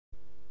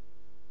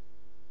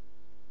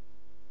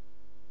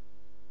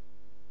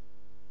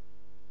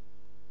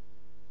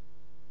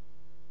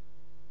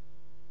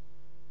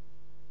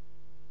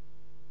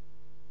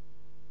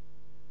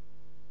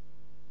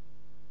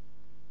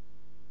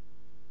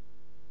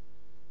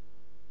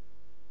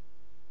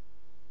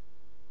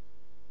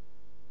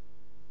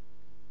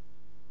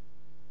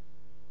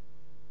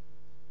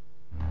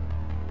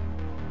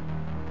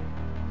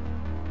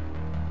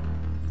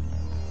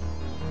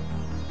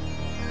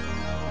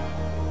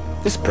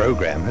This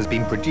program has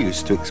been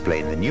produced to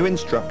explain the new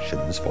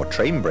instructions for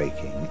train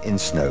braking in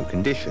snow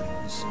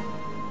conditions.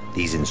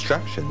 These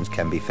instructions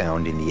can be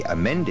found in the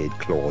amended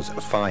Clause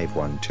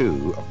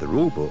 512 of the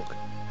Rulebook,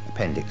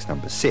 Appendix No.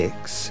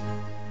 6,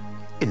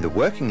 in the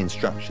working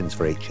instructions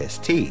for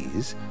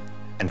HSTs,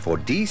 and for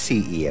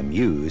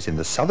DCEMUs in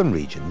the Southern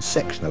Region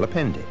Sectional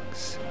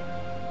Appendix.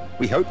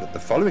 We hope that the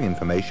following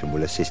information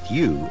will assist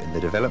you in the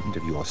development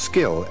of your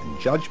skill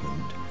and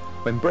judgment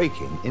when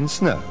braking in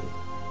snow.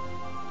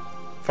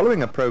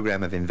 Following a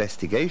program of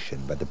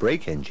investigation by the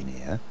brake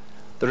engineer,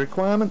 the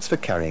requirements for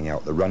carrying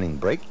out the running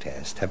brake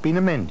test have been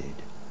amended.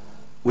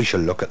 We shall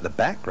look at the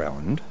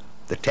background,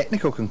 the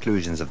technical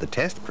conclusions of the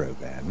test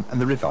program, and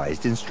the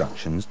revised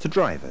instructions to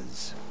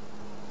drivers.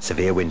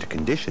 Severe winter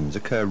conditions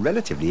occur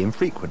relatively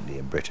infrequently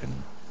in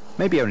Britain,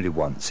 maybe only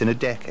once in a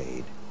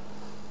decade.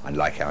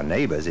 Unlike our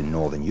neighbours in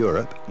Northern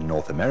Europe and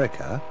North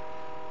America,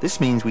 this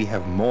means we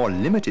have more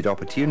limited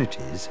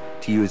opportunities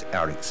to use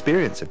our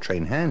experience of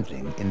train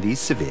handling in these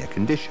severe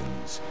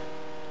conditions.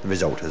 The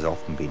result has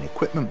often been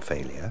equipment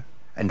failure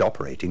and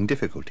operating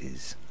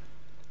difficulties.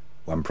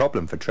 One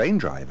problem for train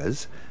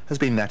drivers has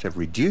been that of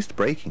reduced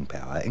braking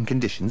power in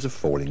conditions of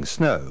falling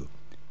snow,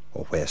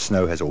 or where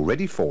snow has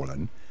already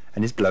fallen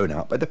and is blown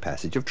up by the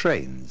passage of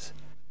trains.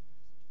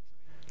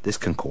 This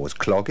can cause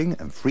clogging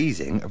and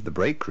freezing of the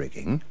brake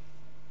rigging,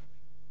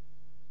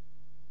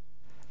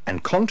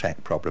 and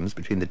contact problems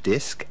between the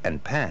disc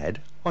and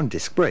pad on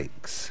disc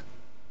brakes.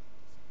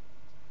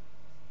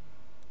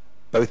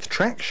 Both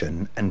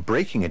traction and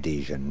braking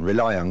adhesion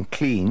rely on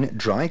clean,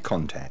 dry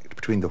contact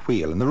between the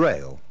wheel and the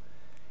rail.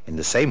 In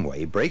the same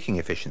way, braking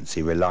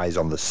efficiency relies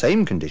on the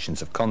same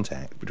conditions of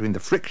contact between the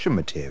friction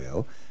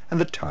material and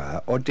the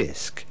tyre or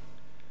disc.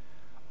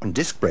 On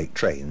disc brake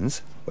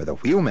trains, whether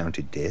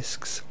wheel-mounted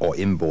discs or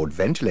inboard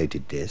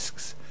ventilated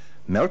discs,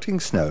 melting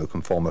snow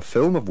can form a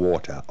film of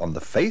water on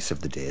the face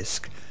of the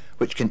disc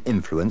which can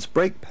influence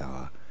brake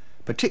power,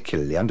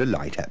 particularly under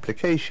light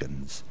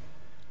applications.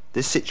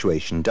 This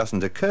situation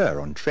doesn't occur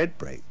on tread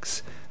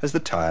brakes, as the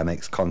tyre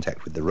makes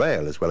contact with the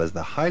rail as well as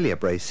the highly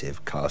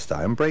abrasive cast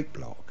iron brake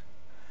block.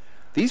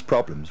 These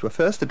problems were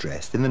first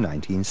addressed in the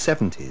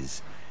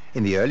 1970s,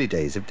 in the early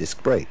days of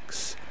disc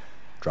brakes.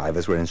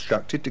 Drivers were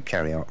instructed to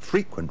carry out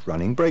frequent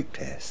running brake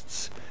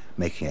tests,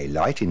 making a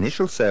light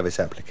initial service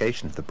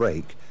application of the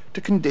brake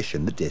to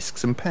condition the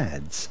discs and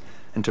pads,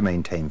 and to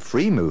maintain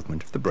free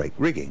movement of the brake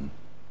rigging.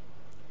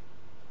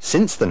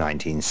 Since the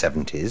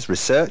 1970s,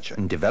 research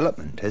and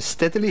development has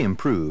steadily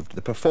improved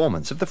the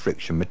performance of the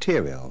friction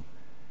material.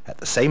 At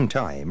the same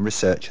time,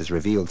 research has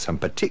revealed some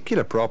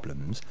particular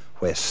problems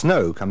where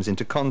snow comes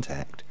into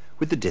contact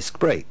with the disc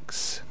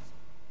brakes.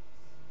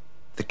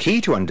 The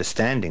key to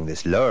understanding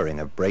this lowering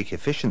of brake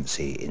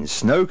efficiency in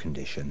snow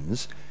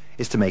conditions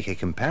is to make a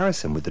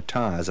comparison with the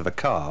tyres of a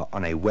car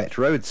on a wet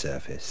road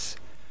surface.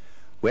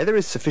 Where there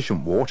is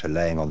sufficient water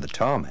laying on the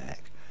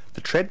tarmac,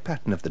 the tread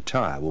pattern of the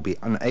tyre will be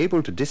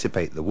unable to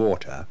dissipate the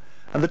water,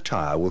 and the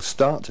tyre will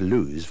start to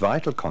lose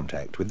vital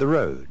contact with the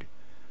road.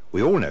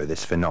 We all know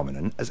this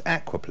phenomenon as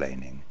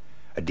aquaplaning.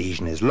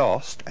 Adhesion is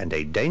lost and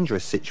a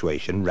dangerous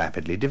situation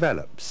rapidly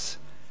develops.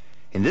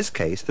 In this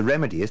case, the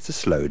remedy is to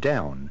slow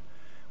down.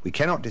 We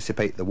cannot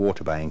dissipate the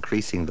water by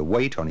increasing the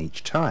weight on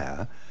each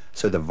tyre,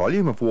 so the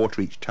volume of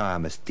water each tyre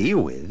must deal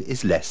with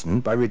is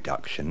lessened by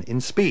reduction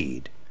in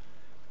speed.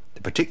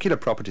 The particular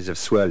properties of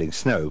swirling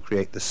snow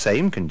create the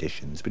same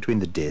conditions between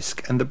the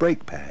disc and the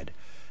brake pad.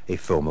 A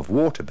film of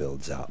water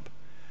builds up.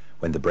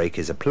 When the brake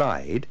is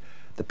applied,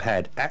 the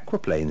pad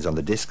aquaplanes on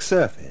the disc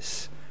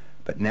surface.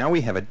 But now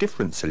we have a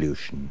different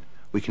solution.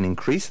 We can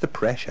increase the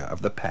pressure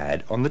of the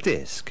pad on the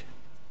disc.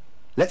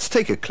 Let's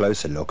take a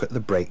closer look at the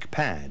brake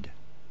pad.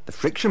 The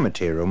friction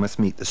material must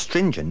meet the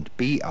stringent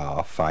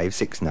BR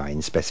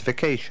 569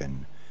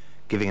 specification,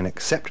 giving an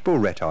acceptable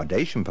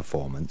retardation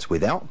performance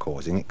without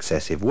causing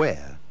excessive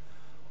wear.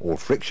 All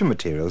friction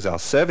materials are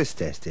service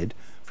tested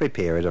for a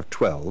period of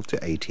 12 to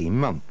 18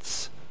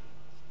 months.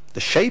 The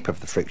shape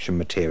of the friction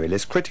material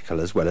is critical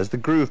as well as the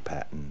groove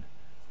pattern.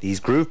 These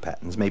groove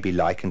patterns may be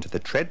likened to the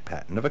tread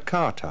pattern of a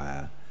car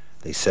tyre.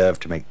 They serve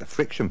to make the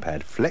friction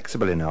pad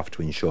flexible enough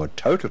to ensure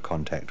total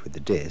contact with the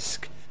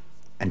disc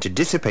and to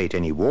dissipate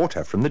any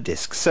water from the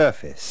disc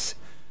surface.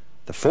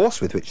 The force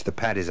with which the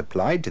pad is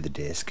applied to the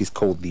disc is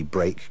called the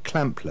brake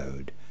clamp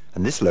load,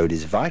 and this load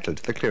is vital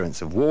to the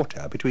clearance of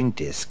water between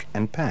disc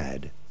and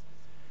pad.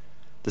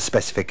 The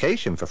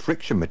specification for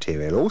friction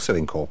material also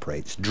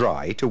incorporates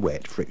dry to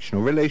wet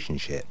frictional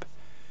relationship.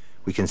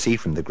 We can see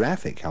from the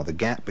graphic how the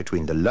gap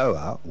between the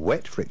lower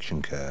wet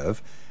friction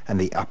curve and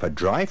the upper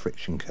dry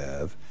friction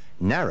curve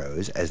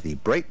narrows as the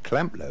brake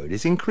clamp load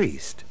is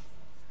increased.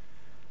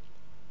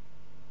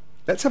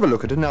 Let's have a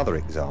look at another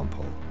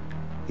example.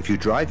 If you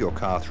drive your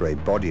car through a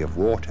body of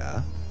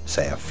water,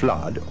 say a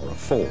flood or a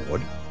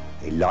ford,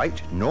 a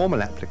light,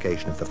 normal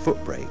application of the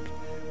foot brake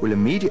will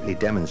immediately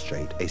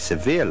demonstrate a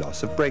severe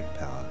loss of brake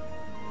power.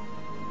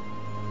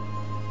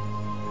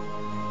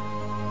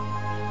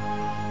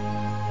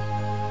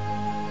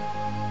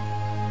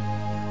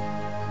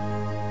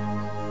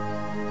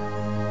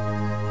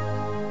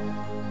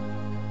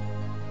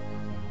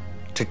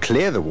 To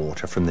clear the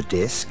water from the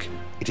disc,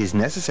 it is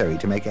necessary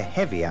to make a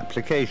heavy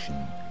application,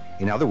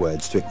 in other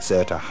words, to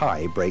exert a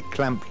high brake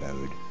clamp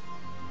load.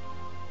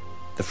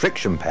 The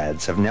friction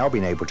pads have now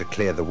been able to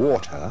clear the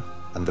water,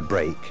 and the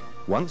brake,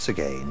 once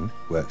again,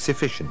 works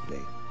efficiently.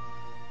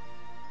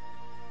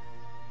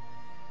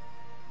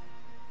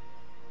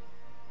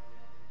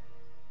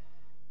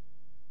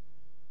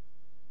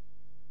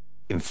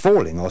 In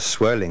falling or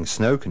swirling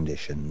snow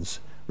conditions,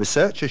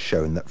 research has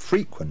shown that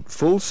frequent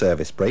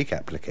full-service brake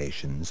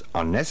applications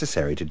are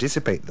necessary to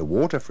dissipate the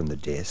water from the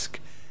disc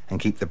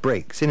and keep the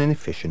brakes in an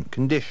efficient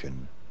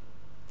condition.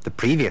 The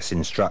previous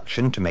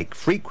instruction to make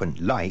frequent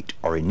light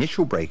or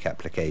initial brake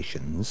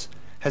applications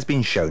has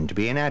been shown to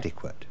be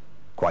inadequate.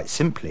 Quite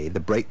simply, the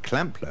brake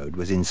clamp load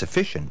was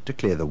insufficient to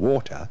clear the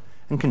water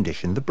and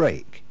condition the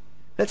brake.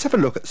 Let's have a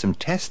look at some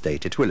test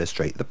data to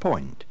illustrate the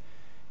point.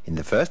 In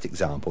the first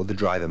example, the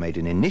driver made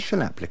an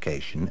initial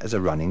application as a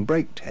running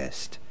brake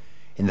test.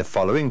 In the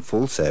following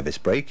full-service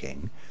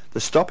braking,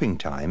 the stopping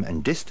time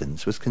and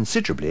distance was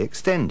considerably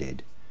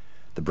extended.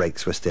 The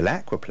brakes were still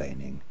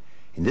aquaplaning.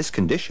 In this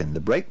condition, the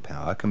brake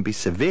power can be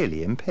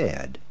severely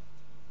impaired.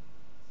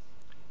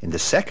 In the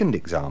second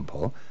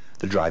example,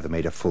 the driver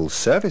made a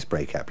full-service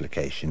brake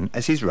application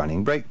as his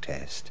running brake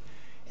test.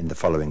 In the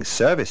following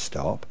service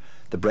stop,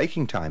 the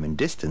braking time and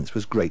distance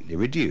was greatly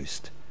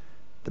reduced.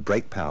 The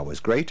brake power was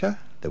greater,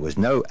 there was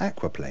no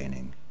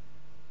aquaplaning.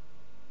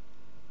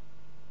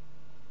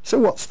 So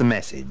what's the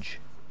message?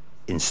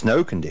 In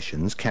snow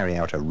conditions, carry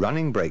out a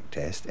running brake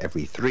test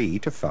every 3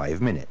 to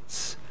 5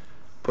 minutes.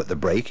 Put the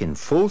brake in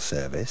full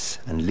service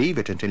and leave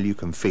it until you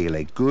can feel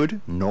a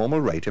good,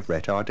 normal rate of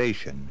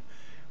retardation,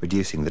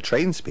 reducing the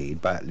train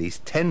speed by at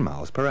least 10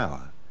 miles per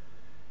hour.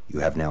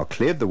 You have now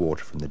cleared the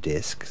water from the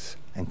discs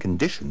and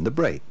conditioned the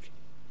brake.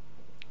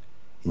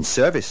 In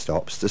service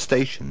stops to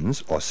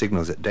stations or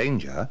signals at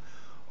danger,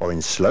 or in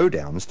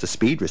slowdowns to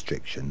speed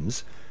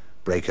restrictions,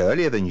 brake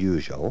earlier than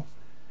usual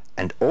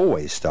and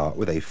always start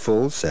with a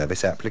full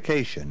service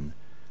application,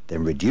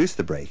 then reduce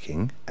the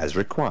braking as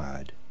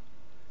required.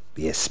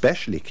 Be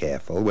especially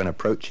careful when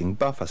approaching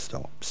buffer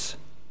stops.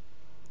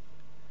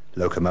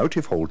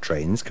 Locomotive hauled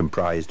trains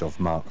comprised of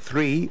Mark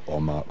III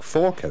or Mark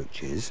IV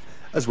coaches,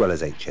 as well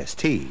as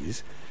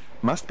HSTs,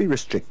 must be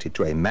restricted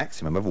to a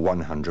maximum of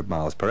 100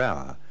 miles per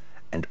hour,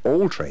 and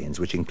all trains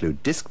which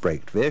include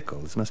disc-braked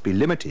vehicles must be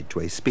limited to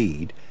a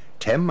speed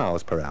 10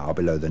 miles per hour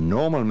below the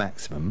normal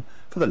maximum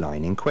for the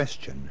line in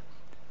question.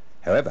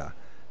 However,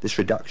 this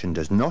reduction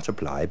does not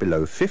apply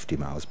below 50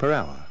 miles per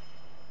hour.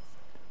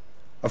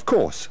 Of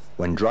course,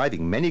 when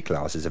driving many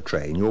classes of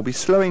train, you will be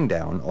slowing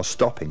down or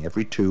stopping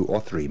every 2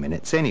 or 3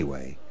 minutes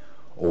anyway.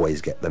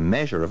 Always get the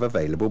measure of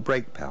available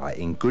brake power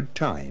in good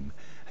time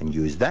and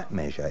use that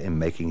measure in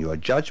making your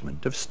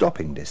judgment of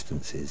stopping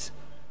distances.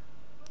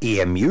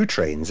 EMU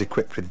trains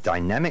equipped with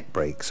dynamic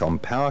brakes on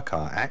power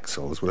car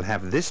axles will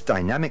have this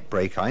dynamic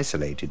brake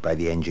isolated by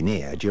the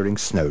engineer during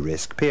snow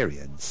risk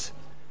periods.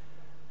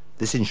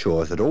 This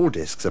ensures that all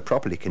discs are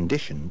properly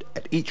conditioned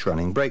at each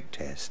running brake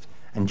test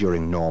and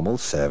during normal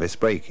service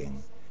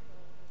braking.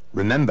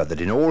 Remember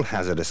that in all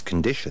hazardous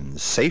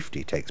conditions,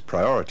 safety takes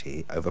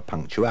priority over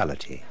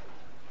punctuality.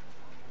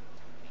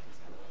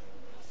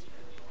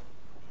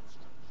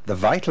 The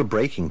vital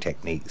braking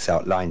techniques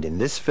outlined in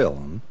this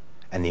film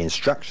and the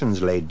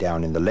instructions laid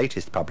down in the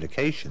latest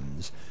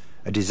publications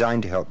are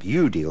designed to help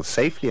you deal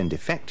safely and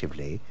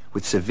effectively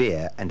with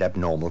severe and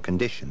abnormal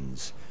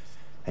conditions,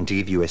 and to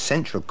give you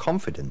essential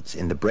confidence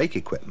in the brake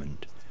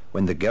equipment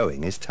when the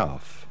going is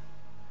tough.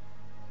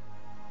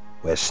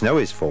 Where snow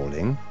is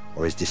falling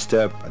or is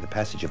disturbed by the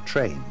passage of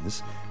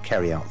trains,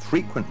 carry out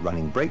frequent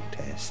running brake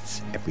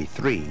tests every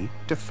 3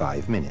 to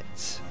 5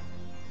 minutes.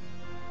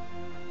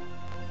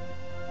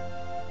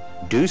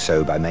 Do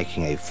so by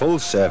making a full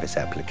service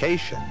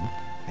application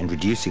and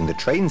reducing the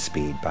train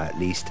speed by at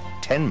least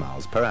 10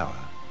 miles per hour.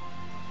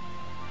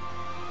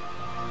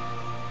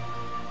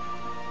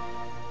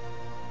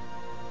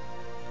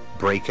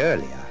 Brake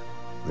earlier.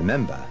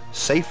 Remember,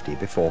 safety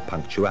before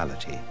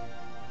punctuality.